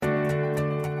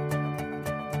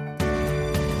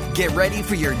Get ready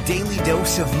for your daily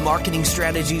dose of marketing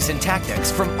strategies and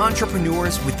tactics from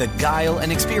entrepreneurs with the guile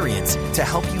and experience to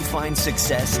help you find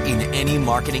success in any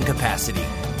marketing capacity.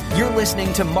 You're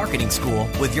listening to Marketing School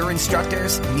with your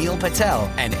instructors, Neil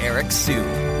Patel and Eric Siu.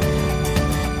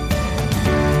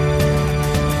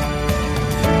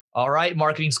 All right,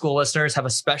 Marketing School listeners, have a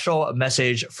special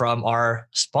message from our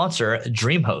sponsor,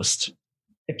 DreamHost.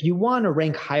 If you want to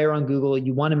rank higher on Google,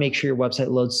 you want to make sure your website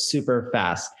loads super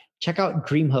fast. Check out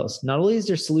DreamHost. Not only is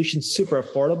their solution super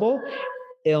affordable,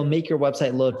 it'll make your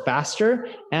website load faster,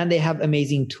 and they have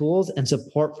amazing tools and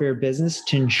support for your business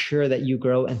to ensure that you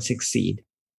grow and succeed.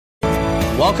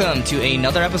 Welcome to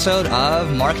another episode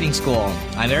of Marketing School.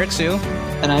 I'm Eric Siu.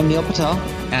 And I'm Neil Patel.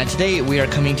 And today we are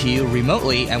coming to you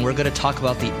remotely, and we're going to talk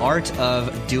about the art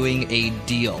of doing a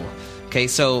deal. Okay,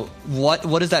 so what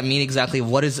does that mean exactly?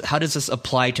 How does this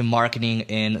apply to marketing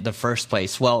in the first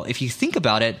place? Well, if you think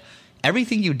about it,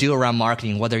 everything you do around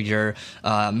marketing, whether you're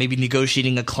maybe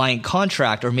negotiating a client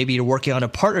contract or maybe you're working on a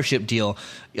partnership deal,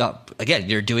 again,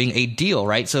 you're doing a deal,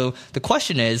 right? So the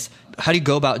question is, how do you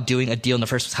go about doing a deal in the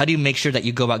first place? How do you make sure that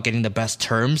you go about getting the best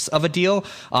terms of a deal?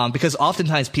 Because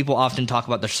oftentimes people often talk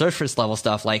about the surface level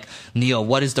stuff like, Neil,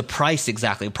 what is the price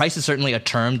exactly? Price is certainly a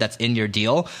term that's in your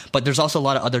deal, but there's also a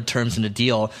lot of other terms in the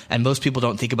deal, and most people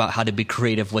don't think about how to be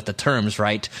creative with the terms,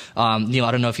 right? Neil, I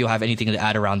don't know if you have anything to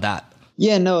add around that.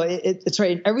 Yeah, no, it's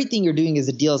right. Everything you're doing is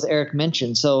a deal, as Eric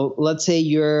mentioned. So let's say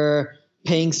you're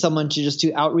paying someone to just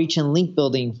do outreach and link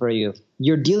building for you.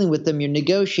 You're dealing with them, you're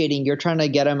negotiating, you're trying to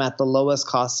get them at the lowest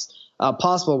cost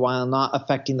possible while not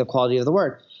affecting the quality of the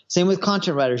work. Same with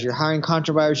content writers. You're hiring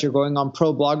content writers, you're going on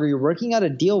ProBlogger, you're working out a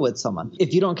deal with someone.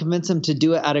 If you don't convince them to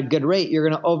do it at a good rate, you're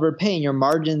going to overpay, and your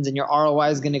margins and your ROI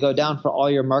is going to go down for all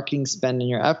your marketing spend and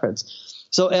your efforts.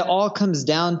 So it all comes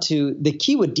down to the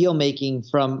key with deal making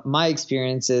from my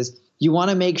experience is you want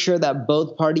to make sure that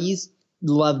both parties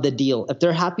love the deal. If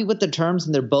they're happy with the terms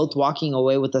and they're both walking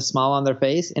away with a smile on their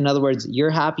face, in other words,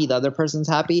 you're happy, the other person's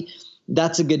happy,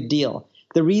 that's a good deal.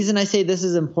 The reason I say this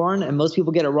is important, and most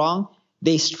people get it wrong,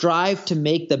 they strive to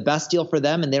make the best deal for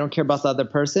them and they don't care about the other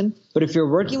person. But if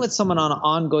you're working with someone on an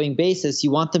ongoing basis,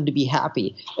 you want them to be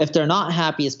happy. If they're not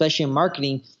happy, especially in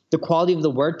marketing, the quality of the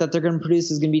work that they're going to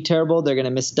produce is going to be terrible. They're going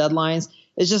to miss deadlines.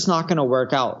 It's just not going to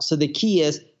work out. So the key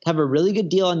is to have a really good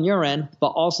deal on your end, but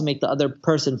also make the other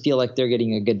person feel like they're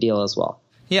getting a good deal as well.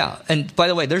 Yeah. And by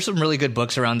the way, there's some really good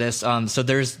books around this. So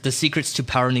there's The Secrets to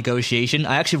Power Negotiation.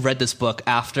 I actually read this book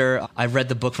after I read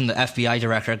the book from the FBI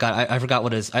director. God, I forgot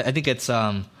what it is. I think it's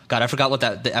God, I forgot what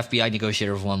the FBI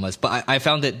negotiator one was, but I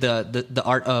found that the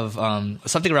art of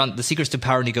something around The Secrets to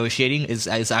Power Negotiating is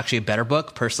actually a better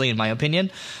book, personally, in my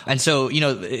opinion. And so,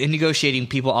 in negotiating,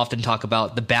 people often talk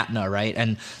about the BATNA, right?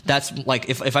 And that's like,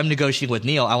 if I'm negotiating with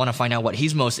Neil, I want to find out what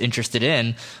he's most interested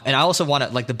in. And I also want to,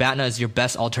 like, the BATNA is your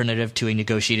best alternative to a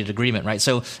negotiated agreement, right?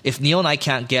 So if Neil and I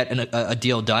can't get a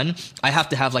deal done, I have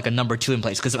to have like a number two in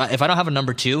place. Because if I don't have a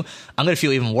number two, I'm going to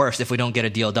feel even worse if we don't get a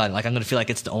deal done. Like, I'm going to feel like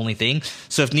it's the only thing.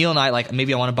 So if Neil and I, like,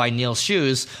 maybe I want to buy Neil's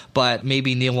shoes, but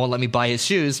maybe Neil won't let me buy his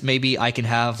shoes. Maybe I can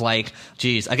have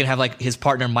his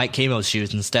partner Mike Camo's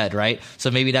shoes instead, right?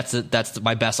 So maybe that's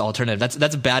my best alternative.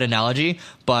 That's a bad analogy,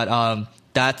 but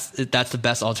that's the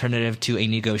best alternative to a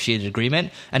negotiated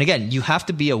agreement. And again, you have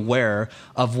to be aware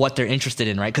of what they're interested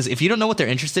in, right? Because if you don't know what they're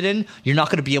interested in, you're not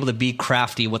going to be able to be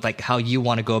crafty with like how you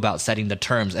want to go about setting the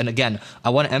terms. And again, I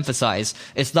want to emphasize,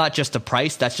 it's not just the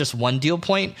price. That's just one deal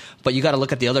point, but you got to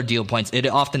look at the other deal points. It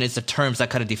often is the terms that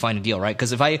kind of define a deal, right?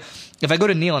 Because if I go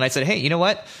to Neil and I said, hey, you know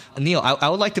what, Neil, I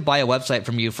would like to buy a website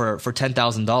from you for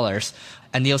 $10,000.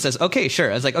 And Neil says, okay, sure.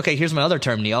 I was like, okay, here's my other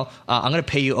term, Neil. I'm going to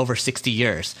pay you over 60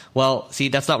 years. Well, see,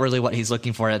 that's not really what he's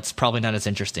looking for. It's probably not as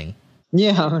interesting.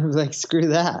 Yeah, I'm like, screw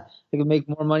that. I can make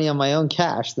more money on my own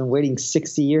cash than waiting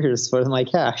 60 years for my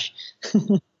cash.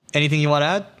 Anything you want to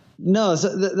add? No,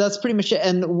 so that's pretty much it.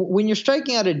 And when you're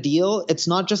striking out a deal, it's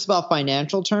not just about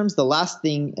financial terms. The last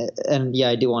thing, and yeah,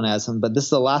 I do want to add some, but this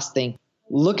is the last thing.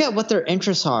 Look at what their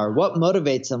interests are. What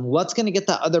motivates them? What's going to get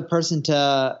that other person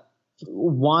to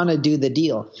want to do the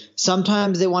deal?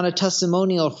 Sometimes they want a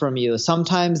testimonial from you.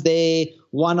 Sometimes they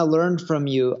want to learn from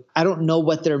you. I don't know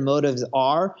what their motives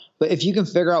are, but if you can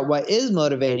figure out what is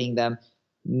motivating them,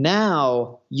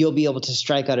 now you'll be able to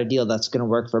strike out a deal that's going to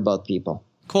work for both people.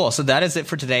 Cool. So that is it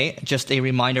for today. Just a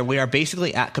reminder, we are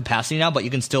basically at capacity now, but you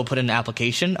can still put in an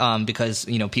application because,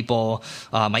 people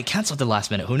might cancel at the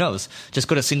last minute. Who knows? Just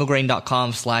go to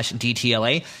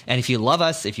singlegrain.com/DTLA. And if you love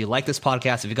us, if you like this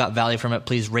podcast, if you got value from it,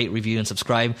 please rate, review, and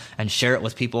subscribe and share it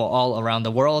with people all around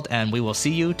the world. And we will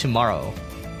see you tomorrow.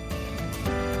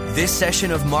 This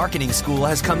session of Marketing School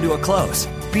has come to a close.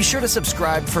 Be sure to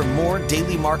subscribe for more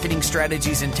daily marketing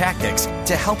strategies and tactics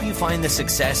to help you find the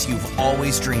success you've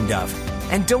always dreamed of.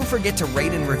 And don't forget to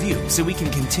rate and review so we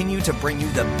can continue to bring you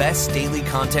the best daily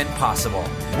content possible.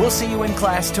 We'll see you in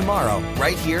class tomorrow,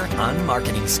 right here on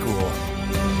Marketing School.